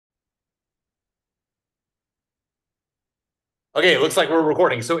Okay, it looks like we're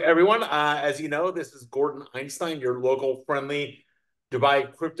recording. So everyone, as you know, this is Gordon Einstein, your local friendly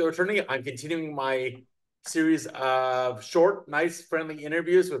Dubai crypto attorney. I'm continuing my series of short, nice, friendly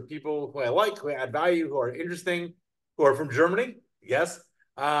interviews with people who I like, who add value, who are interesting, who are from Germany. Yes.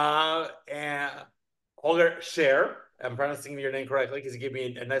 And Holger Scheer, I'm pronouncing your name correctly because you gave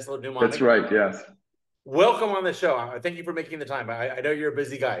me a nice little That's mnemonic. right, yes. Welcome on the show. Thank you for making the time. I know you're a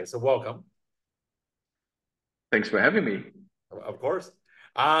busy guy, so welcome, Thanks for having me. of course.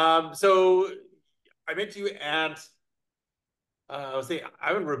 So I met you at I was saying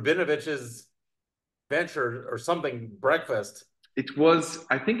Ivan Rabinovich's venture or something breakfast.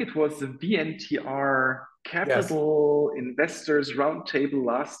 I think it was the VNTR Yes, Capital Investors Roundtable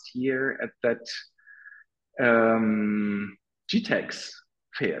last year at that GTEx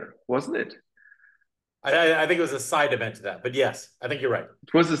fair, wasn't it? I think it was a side event to that, but yes, I think you're right.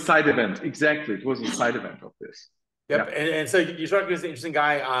 It was a side event. Exactly. It was a side event of this. Yep, Yeah. and so you struck me as an interesting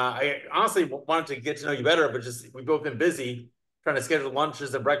guy. I honestly wanted to get to know you better, but just we've both been busy trying to schedule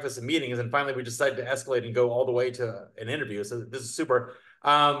lunches and breakfasts and meetings, and finally we decided to escalate and go all the way to an interview. So this is super.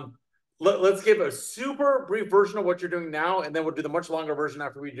 Let's give a super brief version of what you're doing now, and then we'll do the much longer version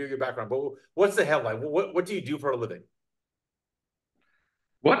after we do your background. But what's the headline? What do you do for a living?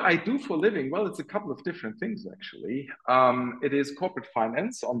 What I do for a living, well, it's a couple of different things actually. It is corporate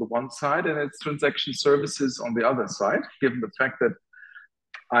finance on the one side, and it's transaction services on the other side, given the fact that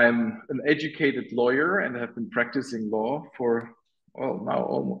I'm an educated lawyer and have been practicing law for, well, now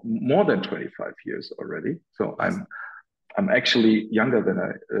almost more than 25 years already. So Nice. I'm actually younger than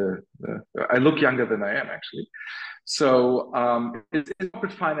I look younger than I am actually. So it's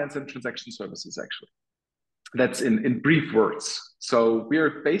corporate finance and transaction services actually. That's in brief words. So we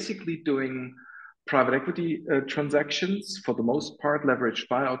are basically doing private equity transactions for the most part, leveraged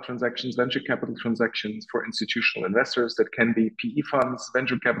buyout transactions, venture capital transactions for institutional investors that can be PE funds,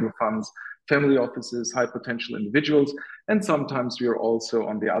 venture capital funds, family offices, high potential individuals. And sometimes we are also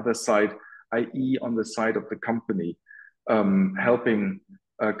on the other side, i.e., on the side of the company, helping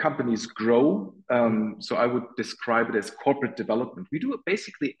companies grow. So I would describe it as corporate development. We do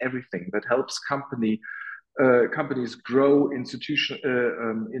basically everything that helps companies grow,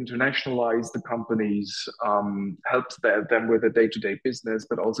 internationalize the companies, helps them with the day-to-day business,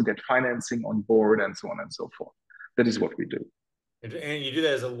 but also get financing on board and so on and so forth. That is what we do. And you do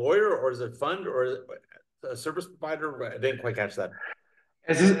that as a lawyer or as a fund or a service provider? I didn't quite catch that.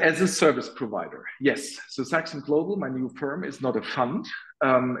 As a service provider, yes. So Saxum Global, my new firm, is not a fund.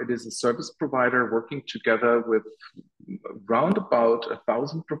 It is a service provider working together with round about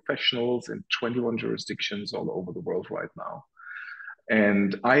 1,000 professionals in 21 jurisdictions all over the world right now.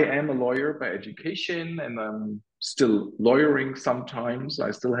 And I am a lawyer by education, and I'm still lawyering sometimes. I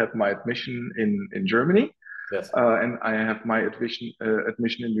still have my admission in Germany, Yes. and I have my admission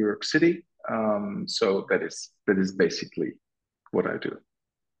in New York City. So that is basically what I do.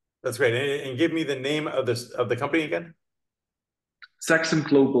 That's great. And give me the name of the company again. Saxum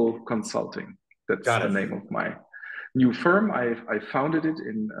Global Consulting. That's Got the it. name of my new firm. I founded it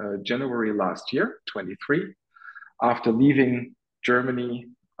in January last year, 23, after leaving Germany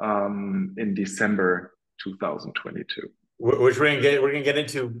in December 2022. Which we're gonna get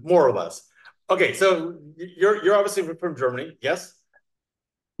into more or less. Okay, so you're obviously from Germany, yes?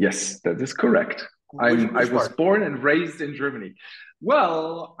 Yes, that is correct. Which I which was part? born and raised in Germany.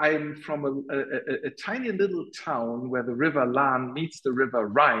 Well, I'm from a tiny little town where the river Lahn meets the river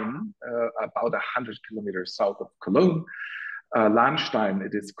Rhine, about 100 kilometers south of Cologne. Lahnstein,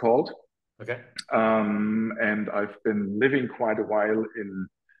 it is called. Okay. And I've been living quite a while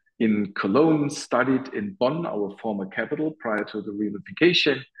in Cologne, studied in Bonn, our former capital, prior to the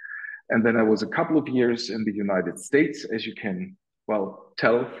reunification. And then I was a couple of years in the United States, as you can well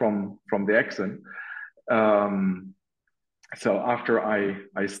tell from the accent. Um, so after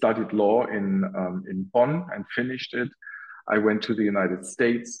I studied law in Bonn and finished it, I went to the United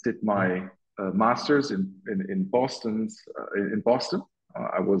States, did my master's in Boston.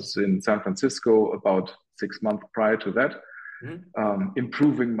 I was in San Francisco about 6 months prior to that, Mhm.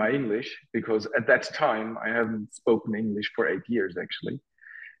 improving my English because at that time I haven't spoken English for 8 years actually.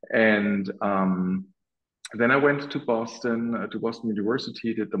 And then I went to Boston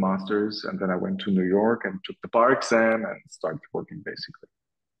University, did the master's, and then I went to New York and took the bar exam and started working basically.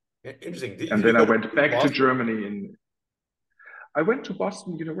 Interesting. Did And you then I go to went back to Boston? Germany and I went to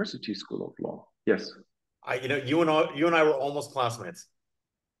Boston University School of Law. Yes. You and I were almost classmates.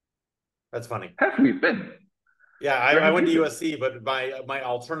 That's funny. Have we been? Yeah, I, Where I have went you to been? USC, but my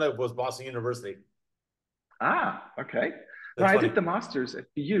alternative was Boston University. Ah, okay. No, That's I funny. did the master's at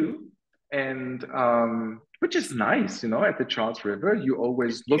BU and which is nice, at the Charles River. You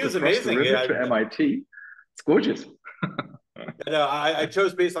always BU look is across the amazing. river Yeah, to MIT. It's gorgeous. no, I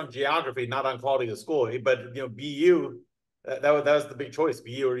chose based on geography, not on quality of school. But BU, that was the big choice,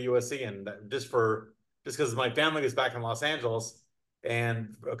 BU or USC, and just because my family was back in Los Angeles,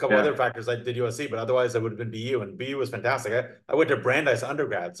 and a couple Yeah. other factors, I did USC, but otherwise I would have been BU, and BU was fantastic. I went to Brandeis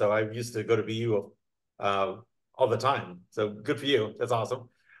undergrad, so I used to go to BU all the time. So good for you. That's awesome.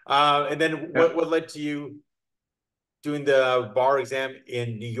 And then Yeah. what led to you doing the bar exam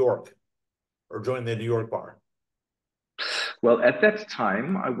in New York or joining the New York bar? Well, at that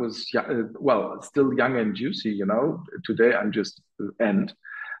time, I was still young and juicy. Today I'm just end,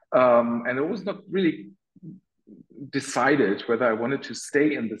 and it was not really decided whether I wanted to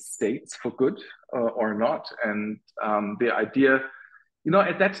stay in the States for good or not. And the idea,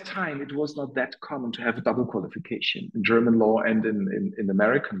 at that time, it was not that common to have a double qualification in German law and in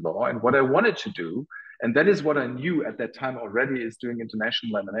American law. And what I wanted to do, and that is what I knew at that time already, is doing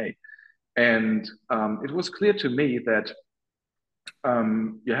international M&A. And it was clear to me that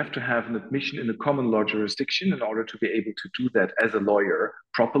you have to have an admission in a common law jurisdiction in order to be able to do that as a lawyer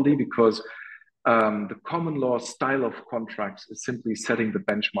properly, because the common law style of contracts is simply setting the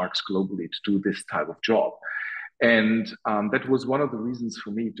benchmarks globally to do this type of job. And that was one of the reasons for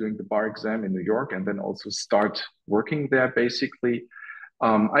me doing the bar exam in New York and then also start working there basically.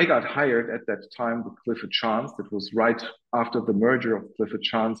 I got hired at that time with Clifford Chance. That was right after the merger of Clifford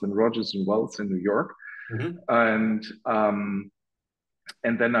Chance and Rogers and Wells in New York. Mm-hmm.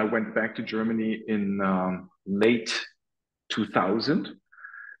 And then I went back to Germany in late 2000,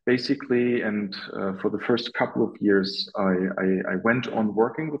 basically. And for the first couple of years, I went on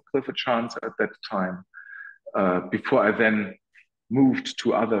working with Clifford Chance at that time, before I then moved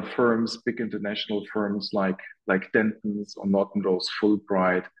to other firms, big international firms like Dentons or Norton Rose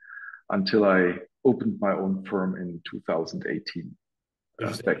Fulbright, until I opened my own firm in 2018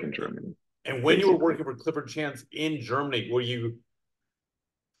 back in Germany. And when you were Basically. working for Clifford Chance in Germany, were you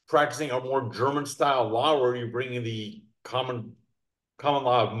practicing a more German style law, or were you bringing the common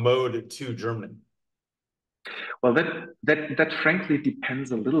law mode to Germany? Well, that frankly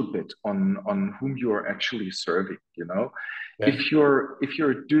depends a little bit on whom you are actually serving. Okay. If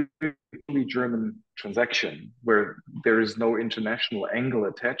you're doing a fully German transaction where there is no international angle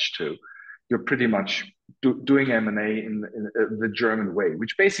attached to, you're pretty much doing M&A in the German way,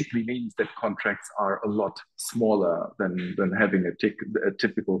 which basically means that contracts are a lot smaller than having a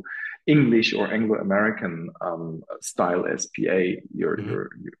typical English or Anglo-American style SPA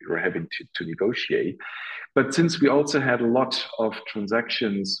you're having to negotiate. But since we also had a lot of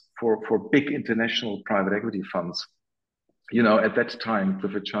transactions for big international private equity funds, at that time,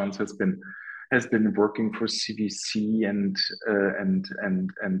 Clifford Chance has been working for CVC and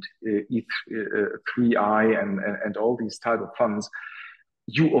E3I and all these type of funds.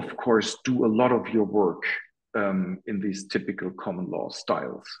 You of course do a lot of your work in these typical common law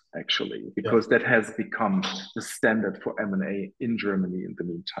styles, actually, because that has become the standard for M&A in Germany in the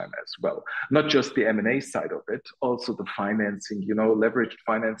meantime as well. Not just the M&A side of it, also the financing, leveraged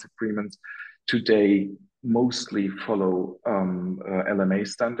finance agreements today mostly follow LMA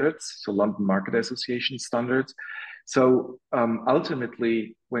standards, so London Market Association standards. So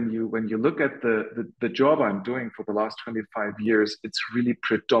ultimately, when you look at the job I'm doing for the last 25 years, it's really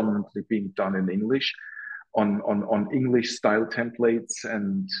predominantly being done in English, on English style templates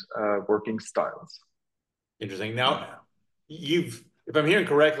and working styles. Interesting. Now, if I'm hearing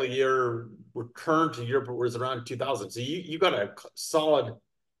correctly, your return to Europe was around 2000. So you got a solid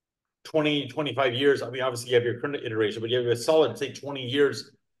 20, 25 years. I mean, obviously you have your current iteration, but you have a solid, say, 20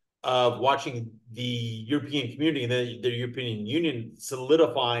 years of watching the European community and the European Union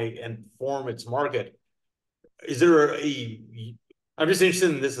solidify and form its market. Is there I'm just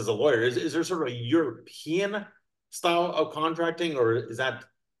interested in this as a lawyer, is there sort of a European style of contracting, or is that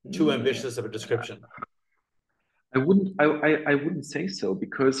too ambitious of a description? I wouldn't say so,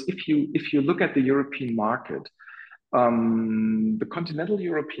 because if you look at the European market, the continental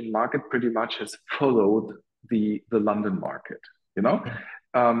European market pretty much has followed the London market.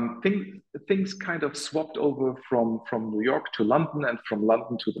 Things kind of swapped over from New York to London and from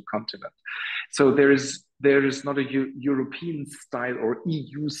London to the continent. So there is not a European style or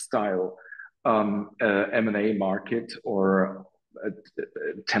EU style M&A market or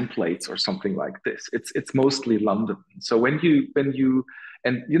templates or something like this. It's mostly London. So when you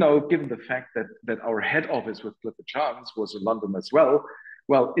and given the fact that our head office with Clifford Chance was in London as well,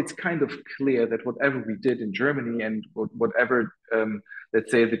 well, it's kind of clear that whatever we did in Germany and whatever,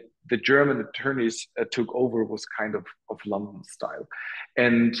 let's say, the German attorneys took over was kind of London style.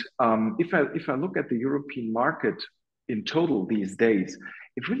 And if I look at the European market in total these days,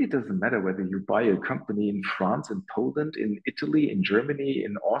 it really doesn't matter whether you buy a company in France, in Poland, in Italy, in Germany,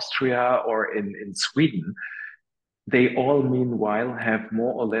 in Austria, or in Sweden. They all, meanwhile, have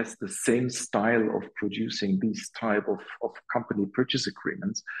more or less the same style of producing these type of company purchase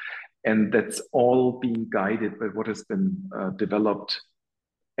agreements. And that's all being guided by what has been developed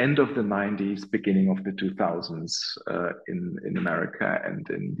end of the 90s, beginning of the 2000s in America and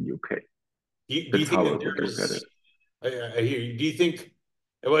in the UK. Do you That's think how I that would look at there's, it. I hear you. Do you think,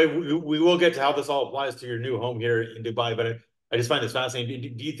 well, we will get to how this all applies to your new home here in Dubai, but I just find this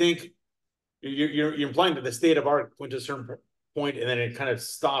fascinating. Do you think you're implying that the state of art went to a certain point and then it kind of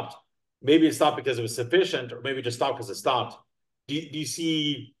stopped? Maybe it stopped because it was sufficient, or maybe it just stopped because it stopped. Do you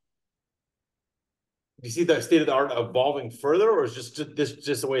see the state of the art evolving further, or is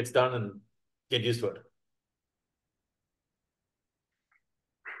just the way it's done and get used to it?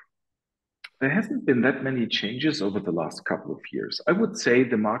 There hasn't been that many changes over the last couple of years. I would say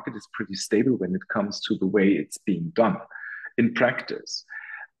the market is pretty stable when it comes to the way it's being done in practice.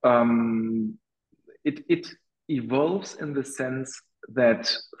 Um, it evolves in the sense that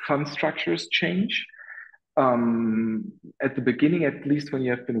fund structures change. At the beginning, at least when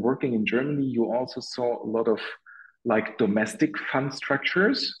you have been working in Germany, you also saw a lot of like domestic fund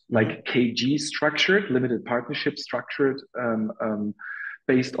structures, Mm-hmm. like KG structured, limited partnership structured,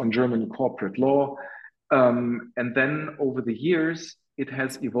 based on German corporate law. And then over the years, it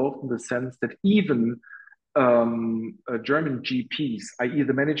has evolved in the sense that even German GPs, i.e.,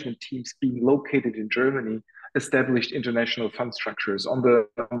 the management teams being located in Germany, established international fund structures on the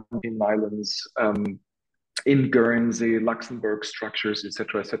Islands, in Guernsey, Luxembourg structures,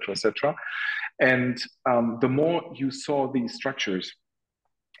 etc., etc., etc. And the more you saw these structures,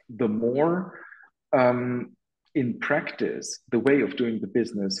 the more in practice, the way of doing the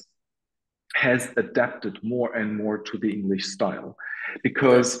business has adapted more and more to the English style, Okay.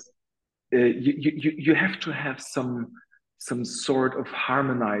 because you have to have some sort of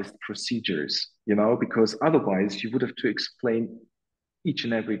harmonized procedures, because otherwise you would have to explain each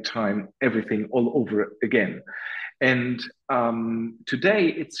and every time everything all over again. And today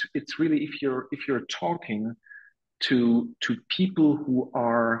it's really, if you're talking to people who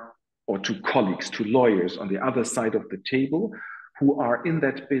are, or to colleagues, to lawyers on the other side of the table, who are in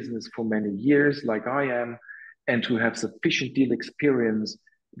that business for many years, like I am, and who have sufficient deal experience,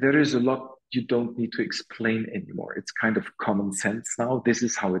 there is a lot you don't need to explain anymore. It's kind of common sense now. This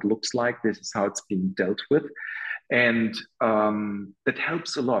is how it looks like. This is how it's being dealt with, and that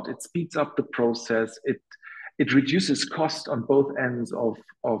helps a lot. It speeds up the process. It reduces cost on both ends of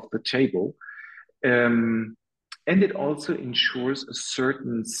the table. Um, and it also ensures a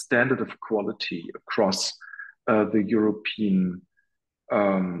certain standard of quality across the European,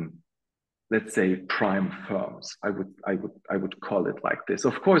 um, let's say, prime firms. I would call it like this.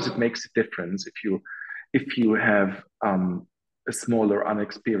 Of course, it makes a difference if you have a smaller,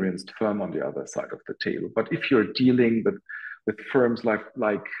 unexperienced firm on the other side of the table. But if you're dealing with firms like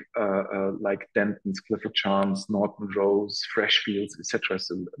Dentons, Clifford Chance, Norton Rose, Freshfields, etc.,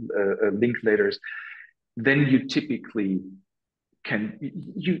 so, Linklaters, then you typically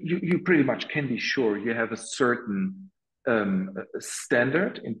you pretty much can be sure you have a certain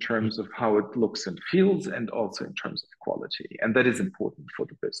standard in terms of how it looks and feels, and also in terms of quality, and that is important for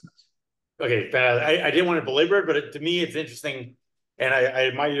the business. Okay, I didn't want to belabor it, but to me, it's interesting, and I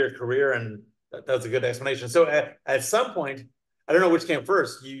admire your career, and that's a good explanation. So at some point, I don't know which came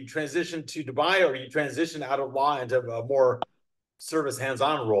first. You transitioned to Dubai, or you transitioned out of law into a more service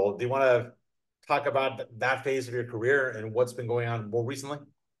hands-on role. Do you want to talk about that phase of your career and what's been going on more recently?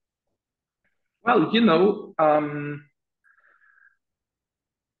 Well,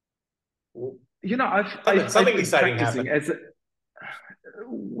 I've Something been exciting practicing happened. as a,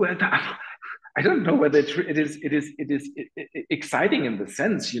 well, I don't know whether it is exciting in the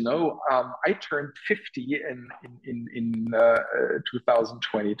sense, I turned 50 in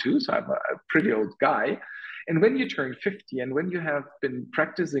 2022, so I'm a pretty old guy. And when you turn 50, and when you have been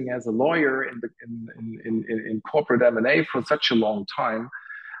practicing as a lawyer in corporate M&A for such a long time,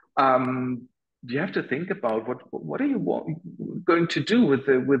 you have to think about what are you going to do with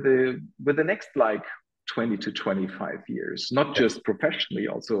the next, like, 20 to 25 years, not Yes. just professionally,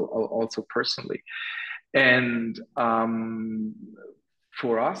 also personally. And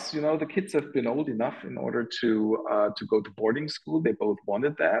for us, the kids have been old enough in order to go to boarding school. They both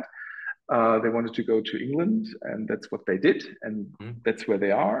wanted that. They wanted to go to England, and that's what they did, and that's where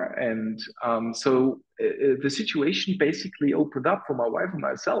they are. And the situation basically opened up for my wife and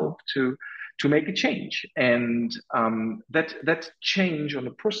myself to make a change. And that change on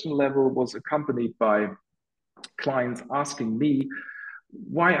a personal level was accompanied by clients asking me,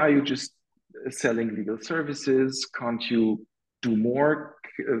 why are you just selling legal services? Can't you do more?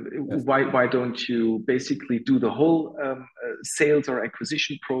 Why don't you basically do the whole sales or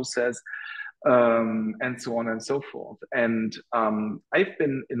acquisition process, and so on and so forth? And I've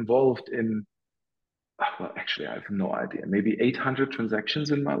been involved in, well, actually, I have no idea, maybe 800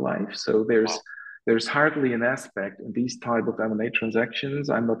 transactions in my life. So there's hardly an aspect in these type of M&A transactions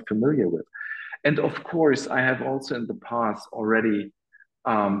I'm not familiar with. And of course, I have also in the past already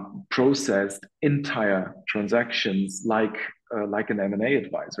processed entire transactions like an M&A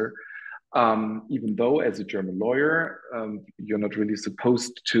advisor. Even though as a German lawyer, you're not really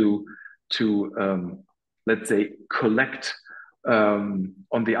supposed to let's say collect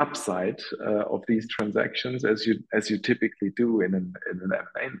on the upside of these transactions as you typically do in an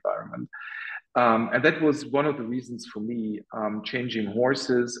M&A environment. And that was one of the reasons for me changing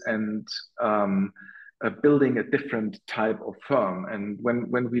horses and building a different type of firm. And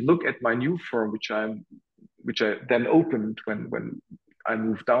when we look at my new firm, which I then opened when I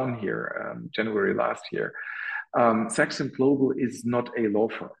moved down here January last year, Saxum Global is not a law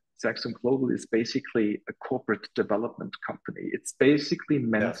firm. Saxum Global is basically a corporate development company. It's basically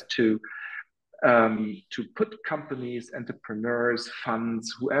meant to put companies, entrepreneurs,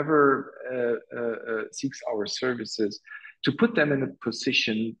 funds, whoever seeks our services, to put them in a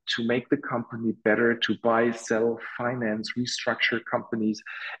position to make the company better, to buy, sell, finance, restructure companies,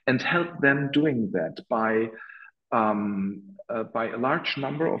 and help them doing that by a large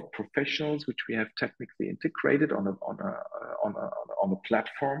number of professionals, which we have technically integrated on a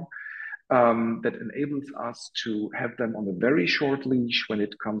platform that enables us to have them on a very short leash when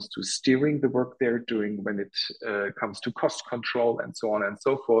it comes to steering the work they're doing, when it comes to cost control, and so on and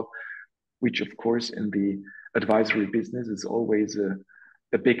so forth, which of course in the advisory business is always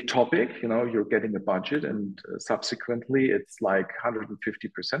a big topic. You know, you're getting a budget, and subsequently it's like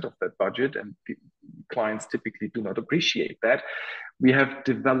 150% of that budget, and clients typically do not appreciate that. We have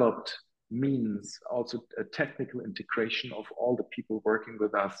developed means, also a technical integration of all the people working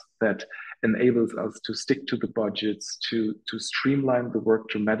with us that enables us to stick to the budgets, to streamline the work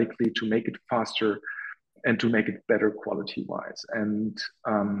dramatically, to make it faster, and to make it better quality wise. And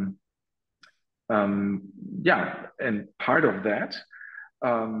and part of that,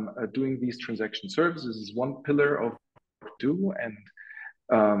 doing these transaction services is one pillar of what we do, and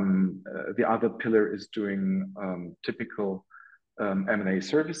the other pillar is doing typical M&A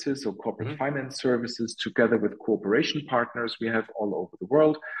services, so corporate finance services, together with cooperation partners we have all over the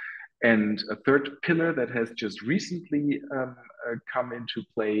world. And a third pillar that has just recently come into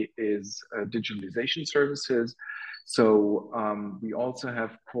play is digitalization services. So we also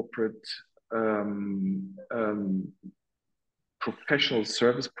have corporate professional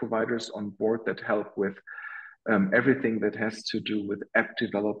service providers on board that help with everything that has to do with app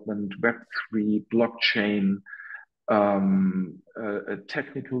development, Web3, blockchain,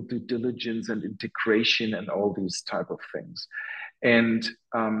 technical due diligence and integration, and all these type of things. And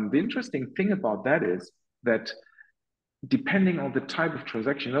the interesting thing about that is that depending on the type of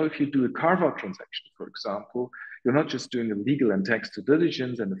transaction, you know, if you do a carve-out transaction, for example, you're not just doing a legal and tax due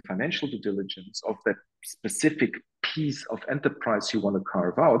diligence and a financial due diligence of that specific piece of enterprise you want to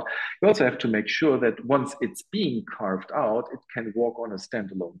carve out. You also have to make sure that once it's being carved out, it can walk on a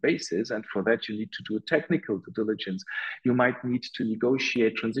standalone basis. And for that, you need to do a technical due diligence. You might need to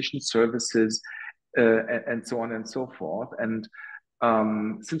negotiate transition services and so on and so forth. And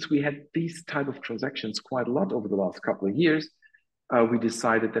since we had these type of transactions quite a lot over the last couple of years, we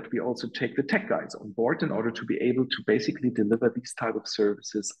decided that we also take the tech guys on board in order to be able to basically deliver these type of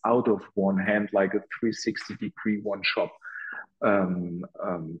services out of one hand, like a 360-degree one-shop. I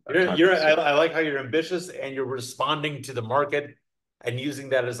like how you're ambitious and you're responding to the market and using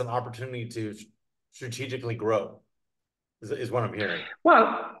that as an opportunity to strategically grow, is what I'm hearing.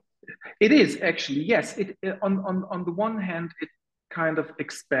 Well, it is actually, yes. On the one hand, it kind of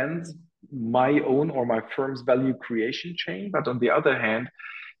expands my own or my firm's value creation chain, but on the other hand,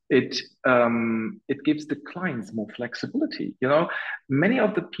 it gives the clients more flexibility. You know, many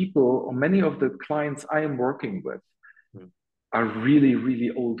of the people or many of the clients I am working with are really, really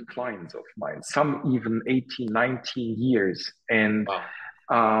old clients of mine, some even 18, 19 years. And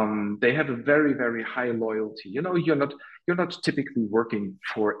they have a very, very high loyalty. You know, you're not typically working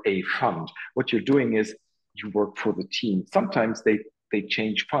for a fund. What you're doing is you work for the team. Sometimes they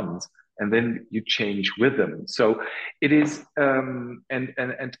change funds and then you change with them. So it is,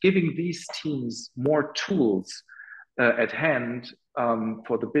 and giving these teams more tools at hand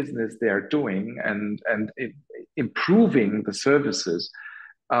for the business they are doing, and improving the services.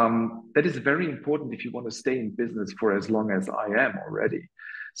 That is very important if you want to stay in business for as long as I am already.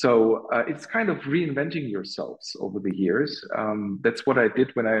 So it's kind of reinventing yourselves over the years. That's what I did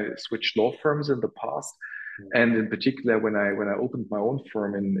when I switched law firms in the past, and in particular when I opened my own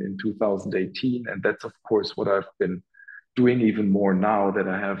firm in 2018. And that's of course what I've been doing even more now that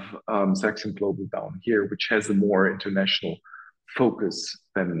I have Saxum Global down here, which has a more international focus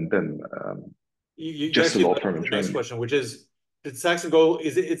than You just a actually law led firm to in the next Germany. question, which is, did Saxon go?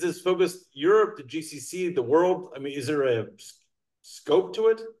 Is this focused Europe, the GCC, the world? I mean, is there a scope to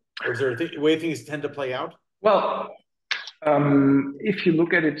it, or is there a way things tend to play out? Well, if you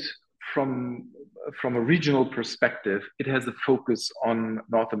look at it from from a regional perspective, it has a focus on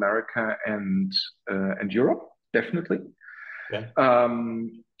North America and Europe, definitely. Yeah.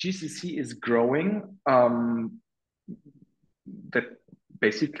 GCC is growing. That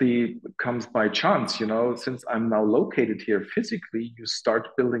basically comes by chance, you know. Since I'm now located here physically, you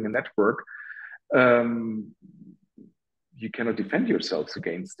start building a network. Um, you cannot defend yourselves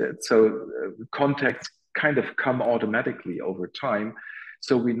against it. So contacts kind of come automatically over time.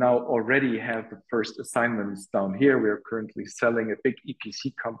 So we now already have the first assignments down here. We are currently selling a big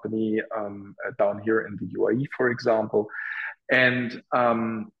EPC company down here in the UAE, for example. And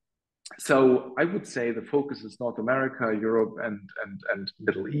so I would say the focus is North America, Europe, and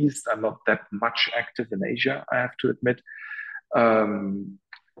Middle East. I'm not that much active in Asia, I have to admit. Um,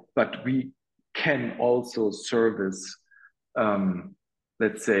 but we can also service, um,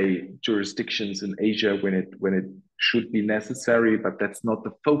 let's say, jurisdictions in Asia when it should be necessary. But that's not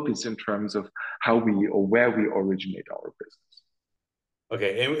the focus in terms of how we or where we originate our business.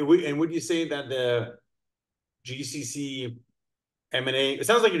 Okay, and would you say that the GCC M&A? It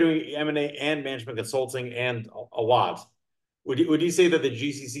sounds like you're doing M&A and management consulting and a lot. Would you say that the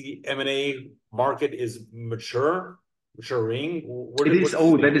GCC M&A market is maturing? It What is. do you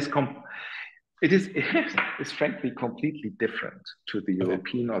Oh, see? that is. It is. It's frankly completely different to the Okay.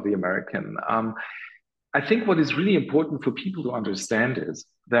 European or the American. I think what is really important for people to understand is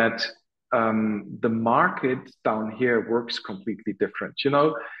that the market down here works completely different. You know,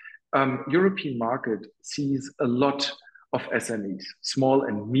 European market sees a lot of SMEs, small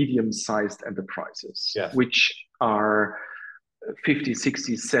and medium-sized enterprises, Yes. which are 50,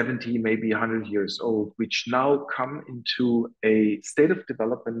 60, 70, maybe 100 years old, which now come into a state of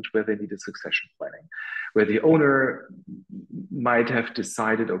development where they need a succession planning, where the owner might have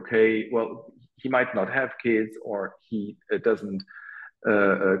decided, okay, well, he might not have kids, or he doesn't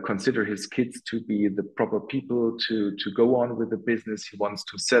consider his kids to be the proper people to go on with the business. He wants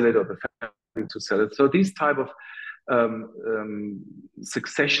to sell it, or the family to sell it. So these type of um, um,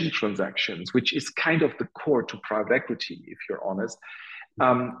 succession transactions, which is kind of the core to private equity, if you're honest.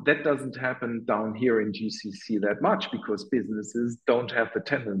 That doesn't happen down here in GCC that much because businesses don't have the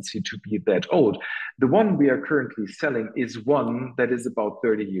tendency to be that old. The one we are currently selling is one that is about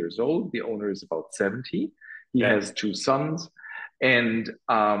 30 years old. The owner is about 70. He Yeah. has two sons, and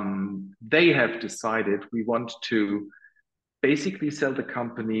they have decided we want to basically sell the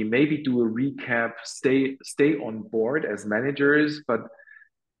company, maybe do a recap, stay on board as managers, but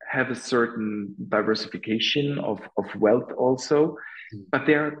have a certain diversification of wealth also. But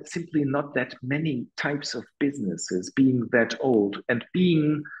there are simply not that many types of businesses being that old and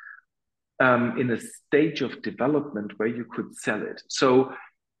being in a stage of development where you could sell it. So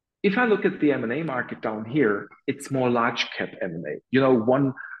if I look at the M&A market down here, it's more large cap M&A. You know,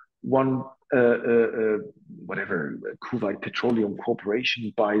 one whatever Kuwait Petroleum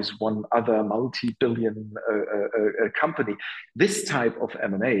Corporation buys one other multi-billion company. This type of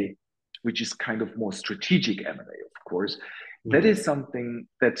M&A, which is kind of more strategic M&A, of course, that is something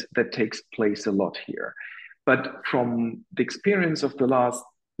that takes place a lot here. But from the experience of the last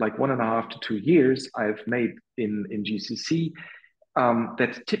like 1.5 to 2 years I've made in GCC,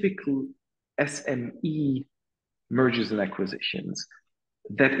 that typical SME mergers and acquisitions,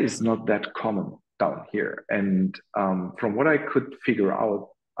 that is not that common down here. And from what I could figure out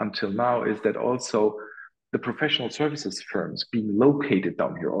until now is that also the professional services firms being located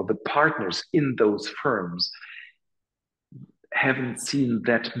down here, or the partners in those firms, haven't seen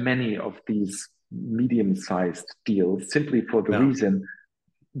that many of these medium-sized deals simply for the No. reason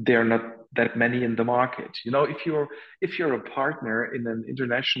there are not that many in the market. You know, if you're a partner in an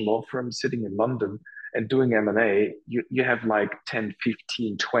international law firm sitting in London and doing M&A, you have like 10,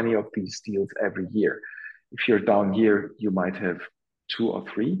 15, 20 of these deals every year. If you're down here, you might have two or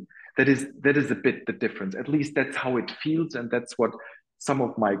three. That is a bit the difference. At least that's how it feels, and that's what some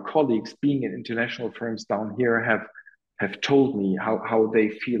of my colleagues, being in international firms down here, have told me how they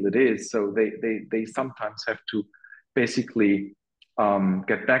feel it is. So they sometimes have to basically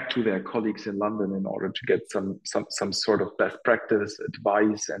get back to their colleagues in London in order to get some sort of best practice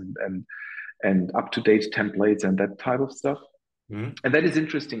advice and up to date templates and that type of stuff. Mm-hmm. And that is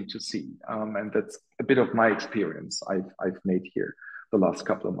interesting to see, and that's a bit of my experience I've made here the last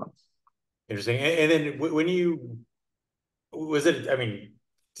couple of months. Interesting. And then when you was it? I mean,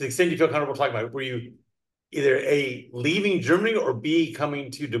 to the extent you feel comfortable talking about it, were you either A, leaving Germany, or B,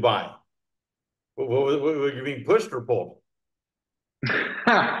 coming to Dubai? Were you being pushed or pulled?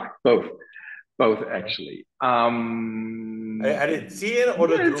 both both actually. I didn't see it or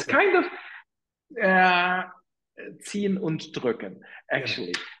the Yeah, it's drücken. kind of ziehen und drücken Yeah.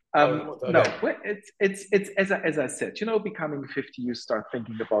 actually. Okay. No, it's as I said, becoming 50, you start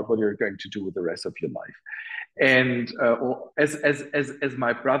thinking about what you're going to do with the rest of your life. And or as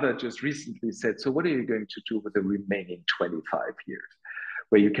my brother just recently said, so what are you going to do with the remaining 25 years,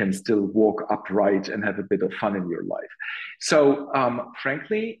 where you can still walk upright and have a bit of fun in your life? So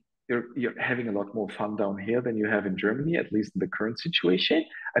frankly, you're having a lot more fun down here than you have in Germany, at least in the current situation.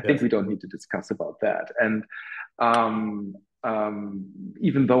 I think Yes. we don't need to discuss about that. And um,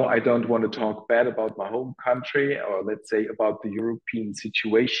 even though I don't want to talk bad about my home country, or let's say about the European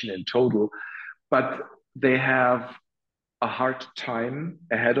situation in total, but they have a hard time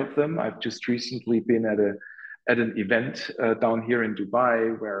ahead of them. I've just recently been at an event down here in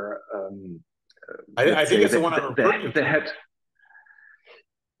Dubai where I let's think say it's the one I'm referring you the to. head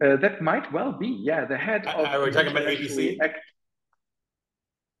that might well be, yeah, the head of Are we an talking about internationally ABC?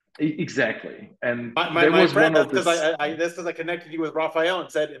 exactly, and there My was friend, one of that's because this. that's because I connected you with Raphael and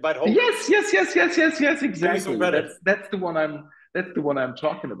said invite Holger. Yes, Give me some exactly. credit. That's the one I'm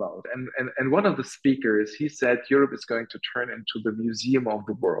talking about. And one of the speakers, he said Europe is going to turn into the museum of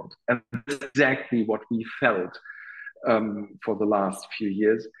the world, and that's exactly what we felt for the last few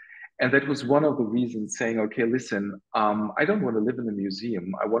years. And that was one of the reasons saying, okay, listen, I don't want to live in a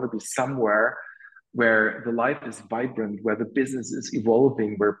museum. I want to be somewhere where the life is vibrant, where the business is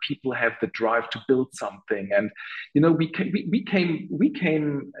evolving, where people have the drive to build something. And we came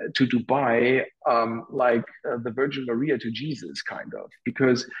to Dubai like the Virgin Maria to Jesus, kind of,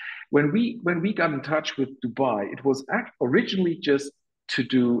 because when we got in touch with Dubai, it was originally just to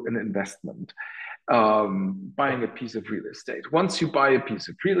do an investment, buying a piece of real estate. Once you buy a piece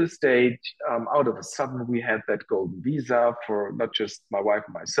of real estate, out of a sudden we had that golden visa for not just my wife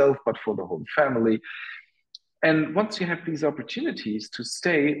and myself, but for the whole family. And once you have these opportunities to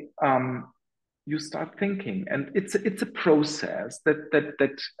stay, you start thinking, and it's a process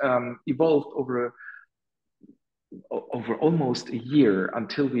that evolved over almost a year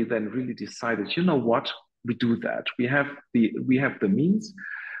until we then really decided, you know what, we do that. We have the means,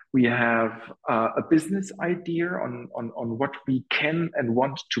 we have a business idea on what we can and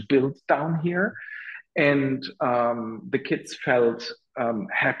want to build down here. And the kids felt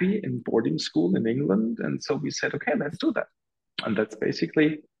happy in boarding school in England. And so we said, okay, let's do that. And that's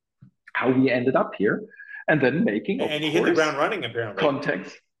basically how we ended up here. And then making, of And you hit the course, ground running, apparently.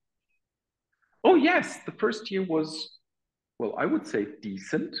 context. Oh, yes, the first year was, well, I would say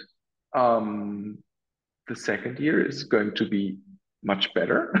decent. Um, the second year is going to be much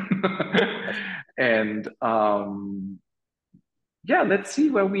better. And yeah, let's see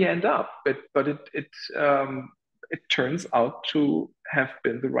where we end up. But it turns out to have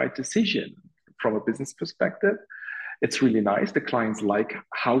been the right decision from a business perspective. It's really nice. The clients like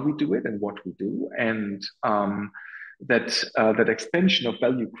how we do it and what we do, and that expansion of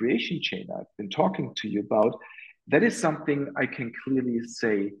value creation chain I've been talking to you about. That is something I can clearly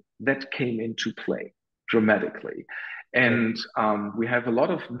say that came into play dramatically. And we have a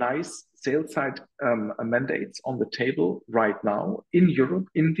lot of nice sales side mandates on the table right now in Europe,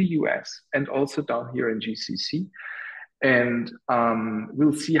 in the US, and also down here in GCC. And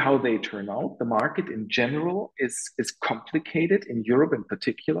we'll see how they turn out. The market in general is complicated in Europe in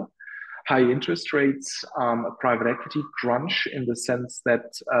particular. High interest rates, a private equity crunch in the sense that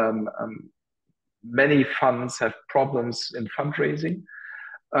many funds have problems in fundraising.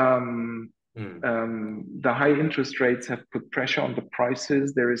 The high interest rates have put pressure on the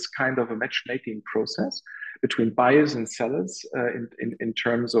prices. There is kind of a matchmaking process between buyers and sellers in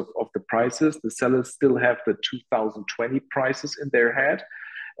terms of the prices. The sellers still have the 2020 prices in their head,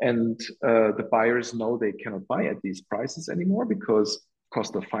 and the buyers know they cannot buy at these prices anymore because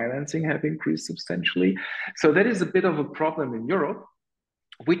cost of financing have increased substantially. So that is a bit of a problem in Europe,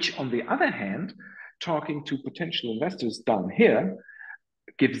 which on the other hand, talking to potential investors down here,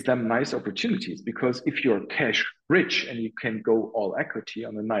 gives them nice opportunities, because if you're cash rich and you can go all equity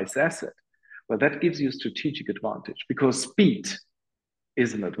on a nice asset, well, that gives you a strategic advantage, because speed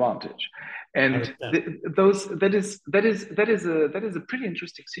is an advantage. And that is a pretty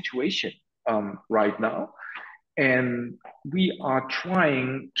interesting situation right now. And we are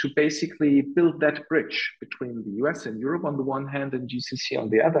trying to basically build that bridge between the US and Europe on the one hand and GCC on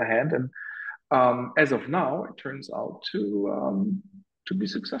the other hand. And as of now, it turns out to be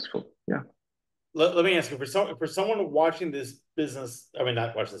successful. Yeah. Let me ask you, for someone watching this business, I mean,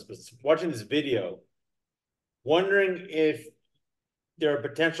 not watching this business, watching this video, wondering if they're a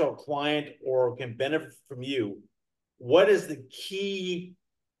potential client or can benefit from you, what is the key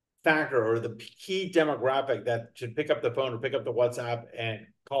factor or the key demographic that should pick up the phone or pick up the WhatsApp and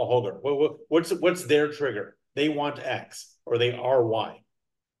call Holger? What's their trigger? They want X or they are Y.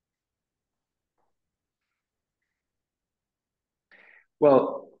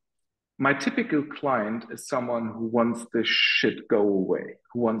 Well, my typical client is someone who wants the shit go away,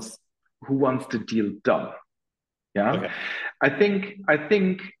 who wants the deal done. Yeah. Okay. I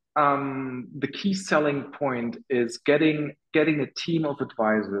think the key selling point is getting a team of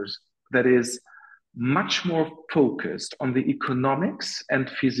advisors that is much more focused on the economics and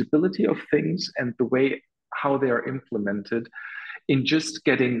feasibility of things and the way how they are implemented, in just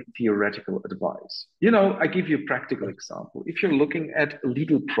getting theoretical advice. I give you a practical example. If you're looking at a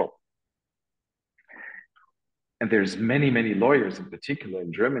legal problem, and there's many lawyers in particular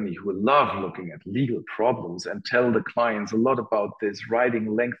in Germany who love looking at legal problems and tell the clients a lot about this,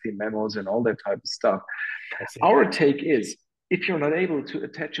 writing lengthy memos and all that type of stuff. Our take is, if you're not able to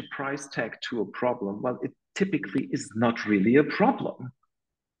attach a price tag to a problem, well, it typically is not really a problem.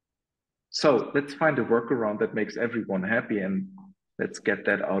 So let's find a workaround that makes everyone happy, and let's get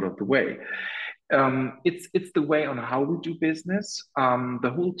that out of the way. It's the way on how we do business.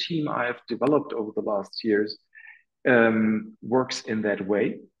 The whole team I have developed over the last years works in that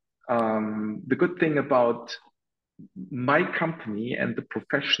way. The good thing about my company and the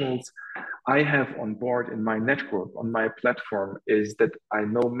professionals I have on board in my network, on my platform, is that I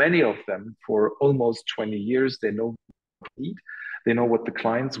know many of them for almost 20 years. They know what they need. They know what the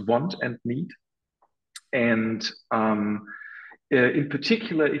clients want and need. And in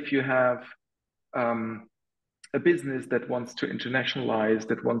particular, if you have a business that wants to internationalize,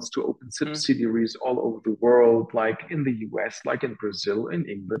 that wants to open subsidiaries all over the world, like in the US, like in Brazil, in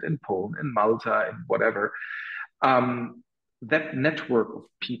England, in Poland, in Malta, and whatever, that network of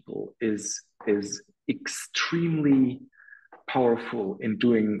people is extremely powerful in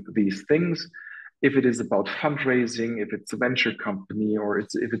doing these things. If it is about fundraising, if it's a venture company, or if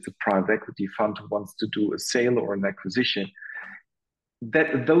it's a private equity fund who wants to do a sale or an acquisition,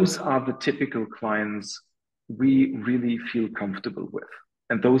 those are the typical clients we really feel comfortable with,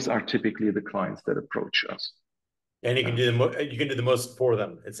 and those are typically the clients that approach us. And you can do the most for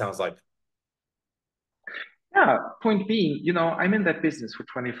them, it sounds like. Yeah, point being, I'm in that business for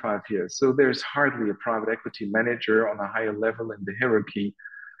 25 years, so there's hardly a private equity manager on a higher level in the hierarchy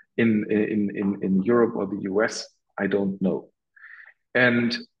in Europe or the US. I don't know,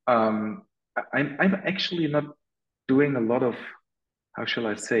 and I'm actually not doing a lot of, how shall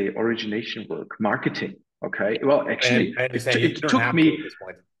I say, origination work, marketing. Okay, well, actually, I understand. it took me. At this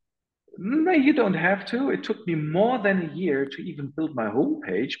point. No, you don't have to. It took me more than a year to even build my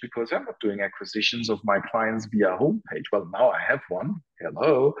homepage, because I'm not doing acquisitions of my clients via homepage. Well, now I have one.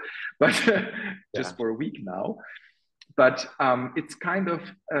 Hello, but just for a week now. But it's kind of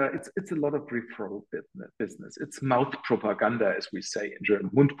it's a lot of referral business. It's mouth propaganda, as we say in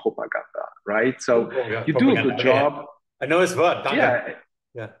German, Mundpropaganda, right? So you do a good job. I know it's what. Yeah.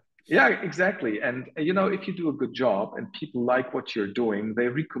 Yeah. Yeah, exactly. And if you do a good job and people like what you're doing, they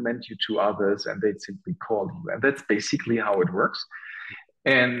recommend you to others and they simply call you. And that's basically how it works.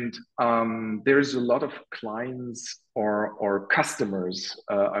 And there's a lot of clients or customers,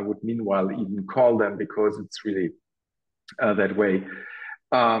 I would meanwhile even call them, because it's really that way,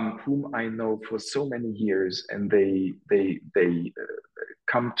 whom I know for so many years, and they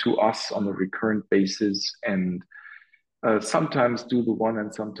come to us on a recurrent basis, and sometimes do the one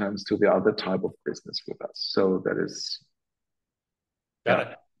and sometimes do the other type of business with us. So that is got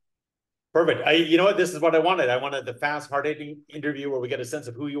it. Perfect. You know what? This is what I wanted. I wanted the fast, hard-hitting interview where we get a sense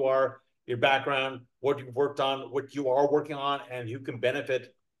of who you are, your background, what you've worked on, what you are working on, and who can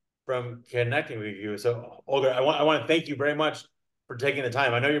benefit from connecting with you. So, Holger, I want to thank you very much for taking the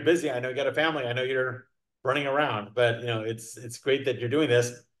time. I know you're busy. I know you got a family. I know you're running around, but it's great that you're doing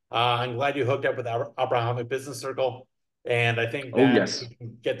this. I'm glad you hooked up with our Abrahamic Business Circle. And I think that yes, you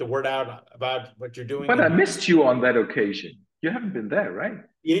can get the word out about what you're doing. But I missed you on that occasion. You haven't been there, right?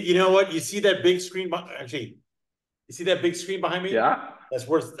 You know what? You see that big screen? Actually, you see that big screen behind me? Yeah. That's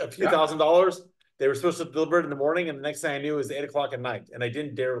worth a few Yeah. $1,000s. They were supposed to deliver it in the morning, and the next thing I knew it was 8 o'clock at night, and I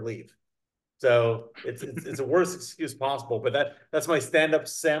didn't dare leave. So it's the worst excuse possible. But that's my stand-up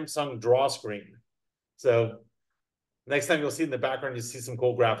Samsung draw screen. So next time you'll see in the background, you see some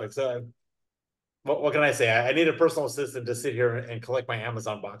cool graphics. What can I say? I need a personal assistant to sit here and collect my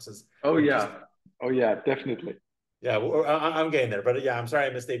Amazon boxes. Oh But just yeah. Oh yeah, definitely. yeah, I'm getting there. But yeah, I'm sorry I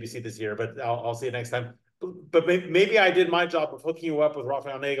missed ABC this year, but I'll see you next time. But maybe I did my job of hooking you up with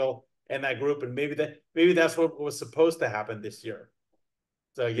Rafael Nagel and that group, and maybe that's what was supposed to happen this year.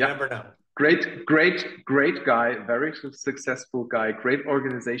 So you Yeah. never know. Great guy, very successful guy, great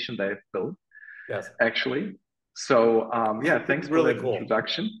organization they've built, Yes, actually. So yeah, thanks for really that cool.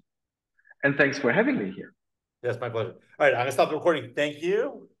 introduction. And thanks for having me here. Yes, my pleasure. All right, I'm gonna stop the recording. Thank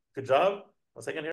you. Good job. 1 second here.